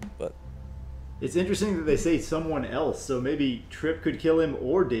killing him. But it's interesting that they say someone else, so maybe Tripp could kill him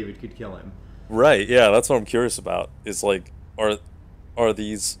or David could kill him. Right, yeah, that's what I'm curious about. Is, like, are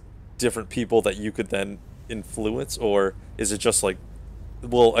these different people that you could then influence, or is it just like,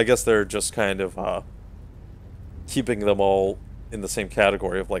 well, I guess they're just kind of keeping them all in the same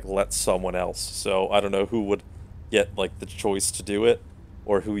category of, like, let someone else. So I don't know who would get, like, the choice to do it,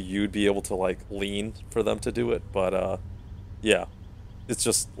 or who you'd be able to, like, lean for them to do it. But yeah, it's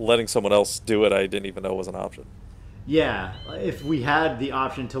just letting someone else do it. I didn't even know was an option. Yeah, if we had the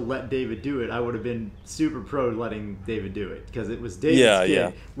option to let David do it, I would have been super pro letting David do it, because it was David's kid.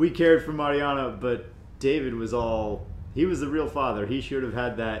 Yeah. We cared for Mariana, but David was he was the real father. He should have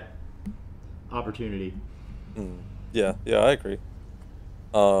had that opportunity. Yeah, I agree.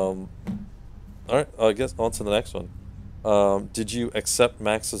 All right, I guess on to the next one. Did you accept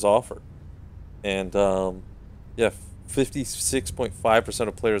Max's offer? And yeah, 56.5%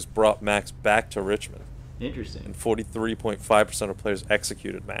 of players brought Max back to Richmond. Interesting. And 43.5% of players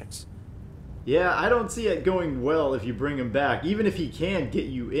executed Max. Yeah, I don't see it going well if you bring him back. Even if he can get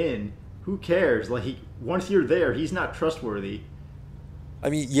you in, who cares? Like, once you're there, he's not trustworthy.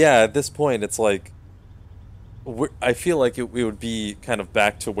 I mean, yeah, at this point, it's like, I feel like we would be kind of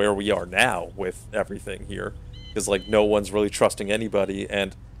back to where we are now with everything here. Because, like, no one's really trusting anybody,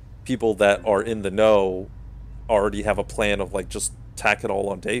 and people that are in the know already have a plan of, like, just tack it all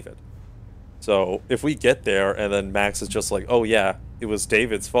on David. So if we get there and then Max is just like, oh yeah, it was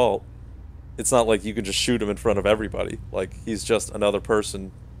David's fault, it's not like you can just shoot him in front of everybody. Like, he's just another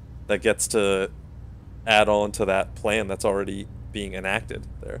person that gets to add on to that plan that's already being enacted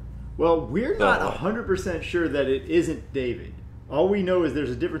there. Well, we're not 100% sure that it isn't David. All we know is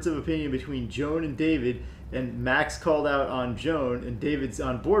there's a difference of opinion between Joan and David, and Max called out on Joan, and David's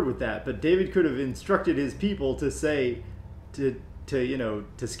on board with that. But David could have instructed his people to say, to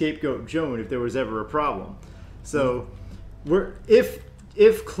scapegoat Joan if there was ever a problem. So,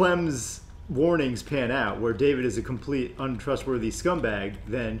 if Clem's warnings pan out, where David is a complete untrustworthy scumbag,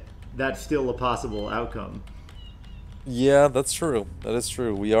 then that's still a possible outcome. Yeah, that's true. That is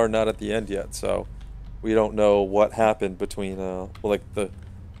true. We are not at the end yet, so we don't know what happened between, like, the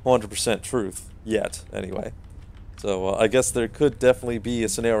 100% truth yet, anyway. So I guess there could definitely be a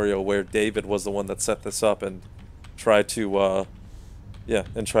scenario where David was the one that set this up and tried to,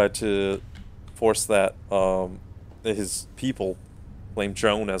 force that his people blame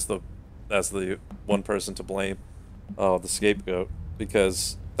Joan as the one person to blame. the scapegoat,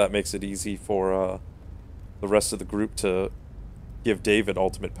 because that makes it easy for the rest of the group to give David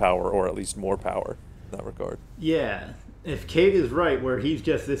ultimate power, or at least more power in that regard. Yeah. If Kate is right, where he's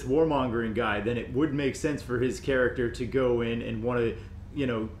just this warmongering guy, then it would make sense for his character to go in and want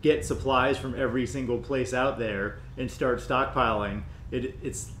to, get supplies from every single place out there and start stockpiling.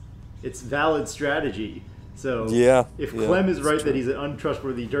 It's valid strategy. So if Clem is right that he's an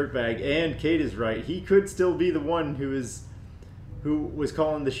untrustworthy dirtbag, and Kate is right, he could still be the one who was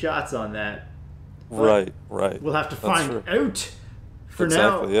calling the shots on that. But right. We'll have to find out. For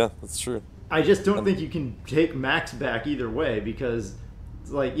now, now, yeah, that's true. I just don't think you can take Max back either way, because,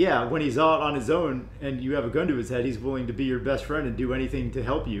 when he's out on his own and you have a gun to his head, he's willing to be your best friend and do anything to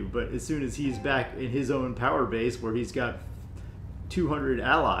help you. But as soon as he's back in his own power base, where he's got 200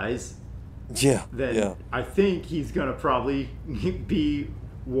 allies, then I think he's gonna probably be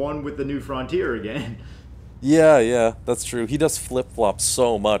one with the New Frontier again. Yeah, that's true. He does flip-flop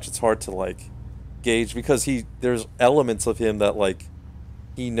so much; it's hard to gauge, because there's elements of him that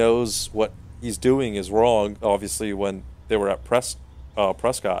he knows what he's doing is wrong. Obviously, when they were at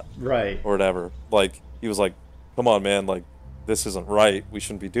Prescott, right, or whatever, he was like, "Come on, man! This isn't right. We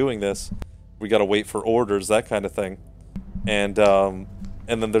shouldn't be doing this. We got to wait for orders," that kind of thing. And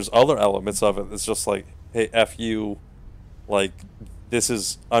then there's other elements of it. It's just hey, F you,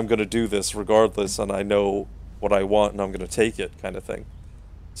 I'm gonna do this regardless, and I know what I want, and I'm gonna take it, kind of thing.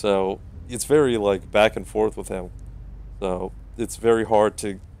 So it's very back and forth with him. So it's very hard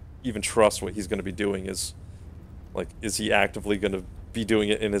to even trust what he's going to be doing. Is he actively going to be doing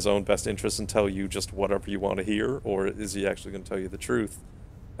it in his own best interest and tell you just whatever you want to hear, or is he actually going to tell you the truth,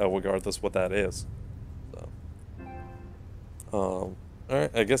 regardless what that is? So, all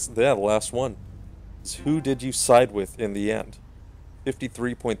right, I guess the last one is, who did you side with in the end?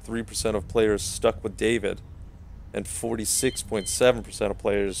 53.3% of players stuck with David, and 46.7% of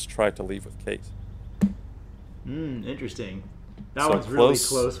players tried to leave with Kate. Interesting. That one's really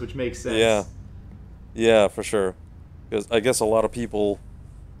close, which makes sense. Yeah, for sure. Because I guess a lot of people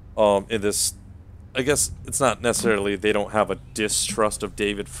in this, I guess it's not necessarily they don't have a distrust of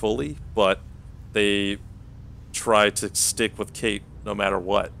David fully, but they try to stick with Kate no matter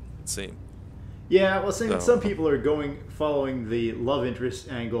what, it seems. Yeah, well, some people are following the love interest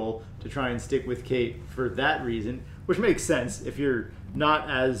angle to try and stick with Kate for that reason, which makes sense if you're not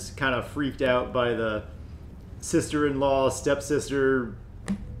as kind of freaked out by the sister-in-law, stepsister,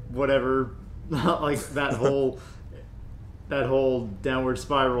 whatever, that whole downward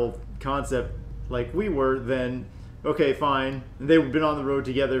spiral concept like we were, then okay, fine. They've been on the road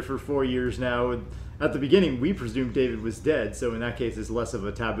together for 4 years now. And at the beginning, we presumed David was dead, so in that case, it's less of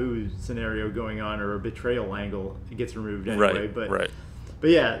a taboo scenario going on, or a betrayal angle. It gets removed anyway. But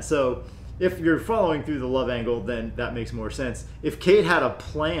yeah, so if you're following through the love angle, then that makes more sense. If Kate had a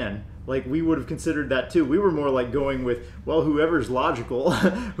plan, we would have considered that too. We were more going with, well, whoever's logical,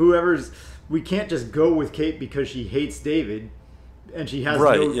 we can't just go with Kate because she hates David and she has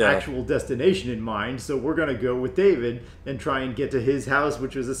no actual destination in mind. So we're going to go with David and try and get to his house,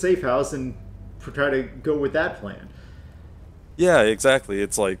 which was a safe house, and try to go with that plan. Yeah, exactly.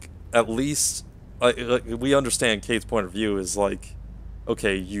 It's at least we understand Kate's point of view is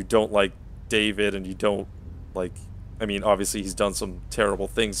okay, you don't like David, and you don't obviously he's done some terrible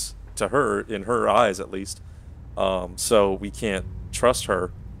things to her, in her eyes at least, so we can't trust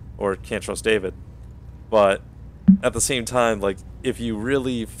her, or can't trust David. But at the same time, if you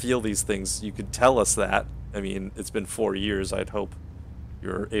really feel these things, you could tell us that. I mean, it's been 4 years. I'd hope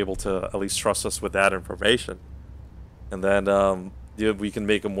you're able to at least trust us with that information, and then we can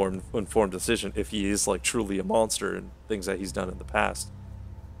make a more informed decision if he is truly a monster and things that he's done in the past.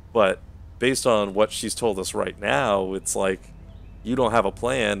 But based on what she's told us right now, it's you don't have a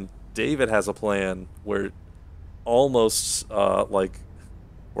plan. David has a plan. We're almost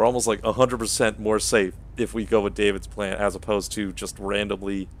we're almost 100% more safe if we go with David's plan, as opposed to just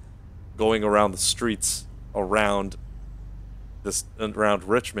randomly going around the streets around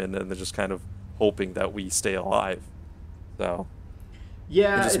Richmond and then just kind of hoping that we stay alive. So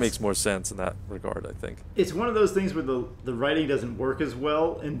yeah, it just makes more sense in that regard, I think. It's one of those things where the writing doesn't work as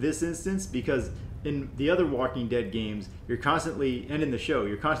well in this instance, because in the other Walking Dead games, you're constantly, and in the show,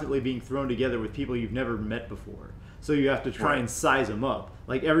 you're constantly being thrown together with people you've never met before. So you have to try and size them up.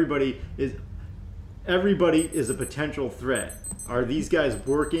 Everybody is a potential threat. Are these guys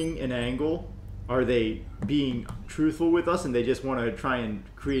working an angle? Are they being truthful with us and they just want to try and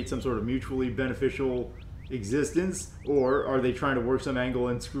create some sort of mutually beneficial existence? Or are they trying to work some angle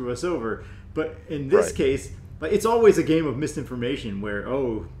and screw us over? But in this case, it's always a game of misinformation where,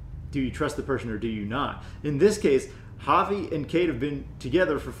 do you trust the person or do you not? In this case, Javi and Kate have been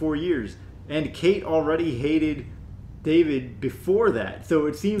together for 4 years, and Kate already hated David before that. So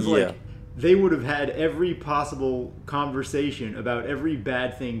it seems like they would have had every possible conversation about every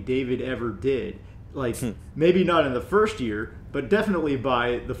bad thing David ever did. Like, maybe not in the first year, but definitely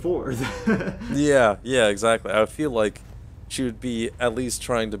by the fourth. Yeah, exactly. I feel like she would be at least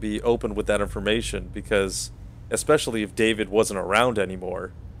trying to be open with that information, because especially if David wasn't around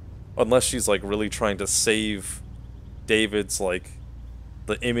anymore, unless she's like really trying to save David's like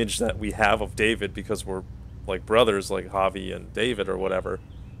the image that we have of David because we're like brothers, like Javi and David or whatever.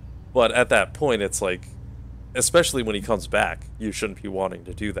 But at that point, it's like, especially when he comes back, you shouldn't be wanting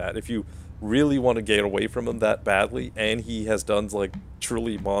to do that. If you really want to get away from him that badly, and he has done like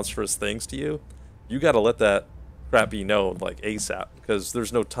truly monstrous things to you, you got to let that crap be known like ASAP, because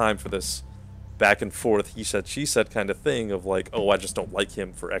there's no time for this back and forth he said she said kind of thing of like, oh, I just don't like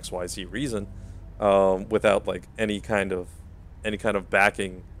him for XYZ reason, without like any kind of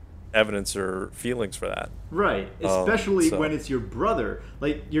backing evidence or feelings for that. Right, especially when it's your brother.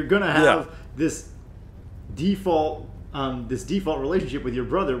 Like, you're gonna have this default relationship with your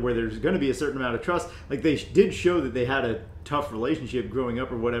brother where there's going to be a certain amount of trust. Like, they did show that they had a tough relationship growing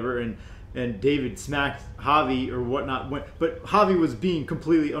up or whatever, and David smacked Javi or whatnot, but Javi was being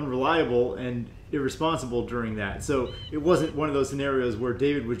completely unreliable and irresponsible during that. So it wasn't one of those scenarios where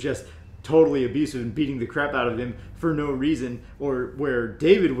David was just totally abusive and beating the crap out of him for no reason, or where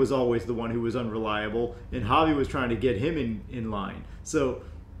David was always the one who was unreliable and Javi was trying to get him in line. So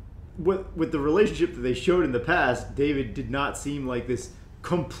with the relationship that they showed in the past, David did not seem like this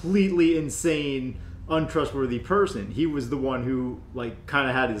completely insane, untrustworthy person. He was the one who like kind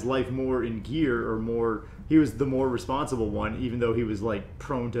of had his life more in gear, or more, he was the more responsible one, even though he was like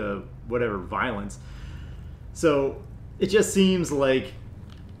prone to whatever violence. So it just seems like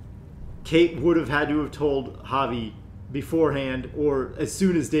Kate would have had to have told Javi beforehand, or as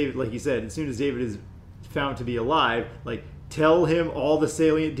soon as David, like you said, as soon as David is found to be alive, like, tell him all the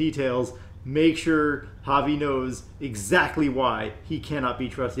salient details. Make sure Javi knows exactly why he cannot be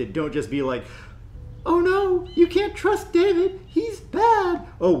trusted. Don't just be like, oh no, you can't trust David. He's bad.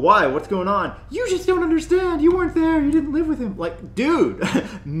 Oh, why? What's going on? You just don't understand. You weren't there. You didn't live with him. Like, dude,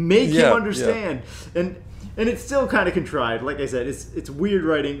 make him understand. And it's still kind of contrived. Like I said, it's weird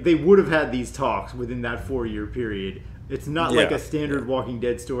writing. They would have had these talks within that 4-year period. It's not like a standard Walking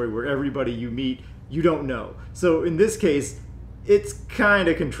Dead story where everybody you meet, you don't know. So in this case, it's kind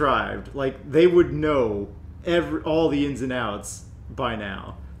of contrived. Like, they would know all the ins and outs by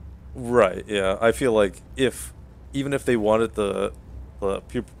now. Right, yeah. I feel like even if they wanted the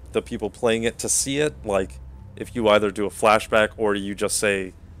people playing it to see it, like, if you either do a flashback or you just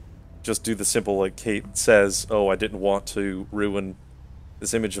do the simple, like Kate says, oh, I didn't want to ruin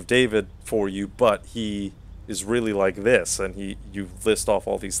this image of David for you, but he is really like this, and you list off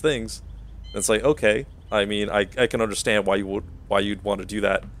all these things. It's like, okay, I mean, I can understand why you'd want to do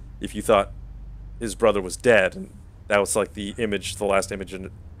that if you thought his brother was dead, and that was like the last image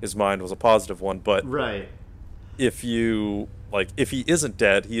in his mind was a positive one. But right, if he isn't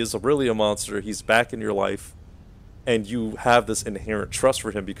dead, he is really a monster. He's back in your life, and you have this inherent trust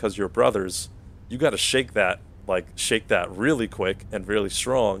for him because you're brothers. You got to shake that really quick and really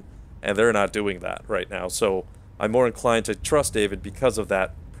strong, and they're not doing that right now. So I'm more inclined to trust David because of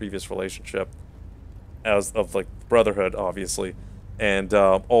that previous relationship, as of like brotherhood, obviously, and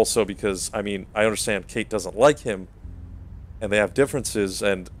also because, I mean, I understand Kate doesn't like him, and they have differences,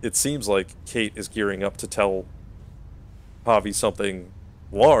 and it seems like Kate is gearing up to tell Javi something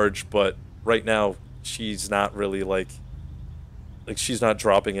large, but right now she's not really like she's not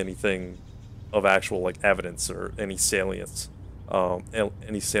dropping anything of actual like evidence or any salient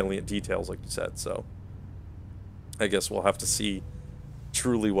details, like you said. So I guess we'll have to see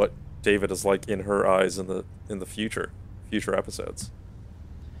truly what David is like in her eyes in the future episodes.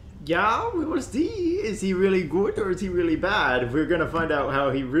 Yeah, we will see. Is he really good or is he really bad? We're going to find out how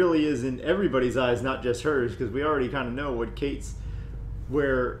he really is in everybody's eyes, not just hers, because we already kind of know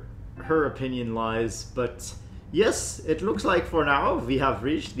where her opinion lies. But yes, it looks like for now we have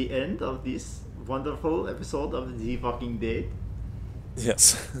reached the end of this wonderful episode of The Walking Dead.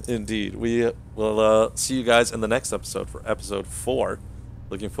 Yes, indeed. We will see you guys in the next episode for episode 4.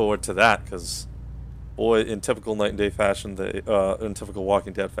 Looking forward to that, because boy, in typical Night and Day fashion, in typical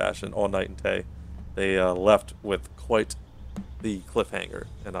Walking Dead fashion, on Night and Day, they left with quite the cliffhanger,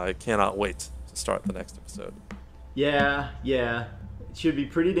 and I cannot wait to start the next episode. Yeah, it should be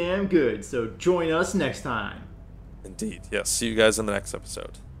pretty damn good, so join us next time. Indeed, yes. See you guys in the next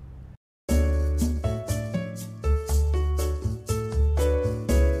episode.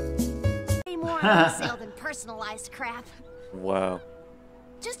 wholesale than personalized crap. Wow.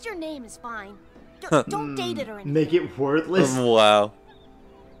 Just your name is fine. Don't date it or anything. Make it worthless. Wow.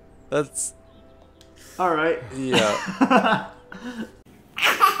 That's... All right. Yeah.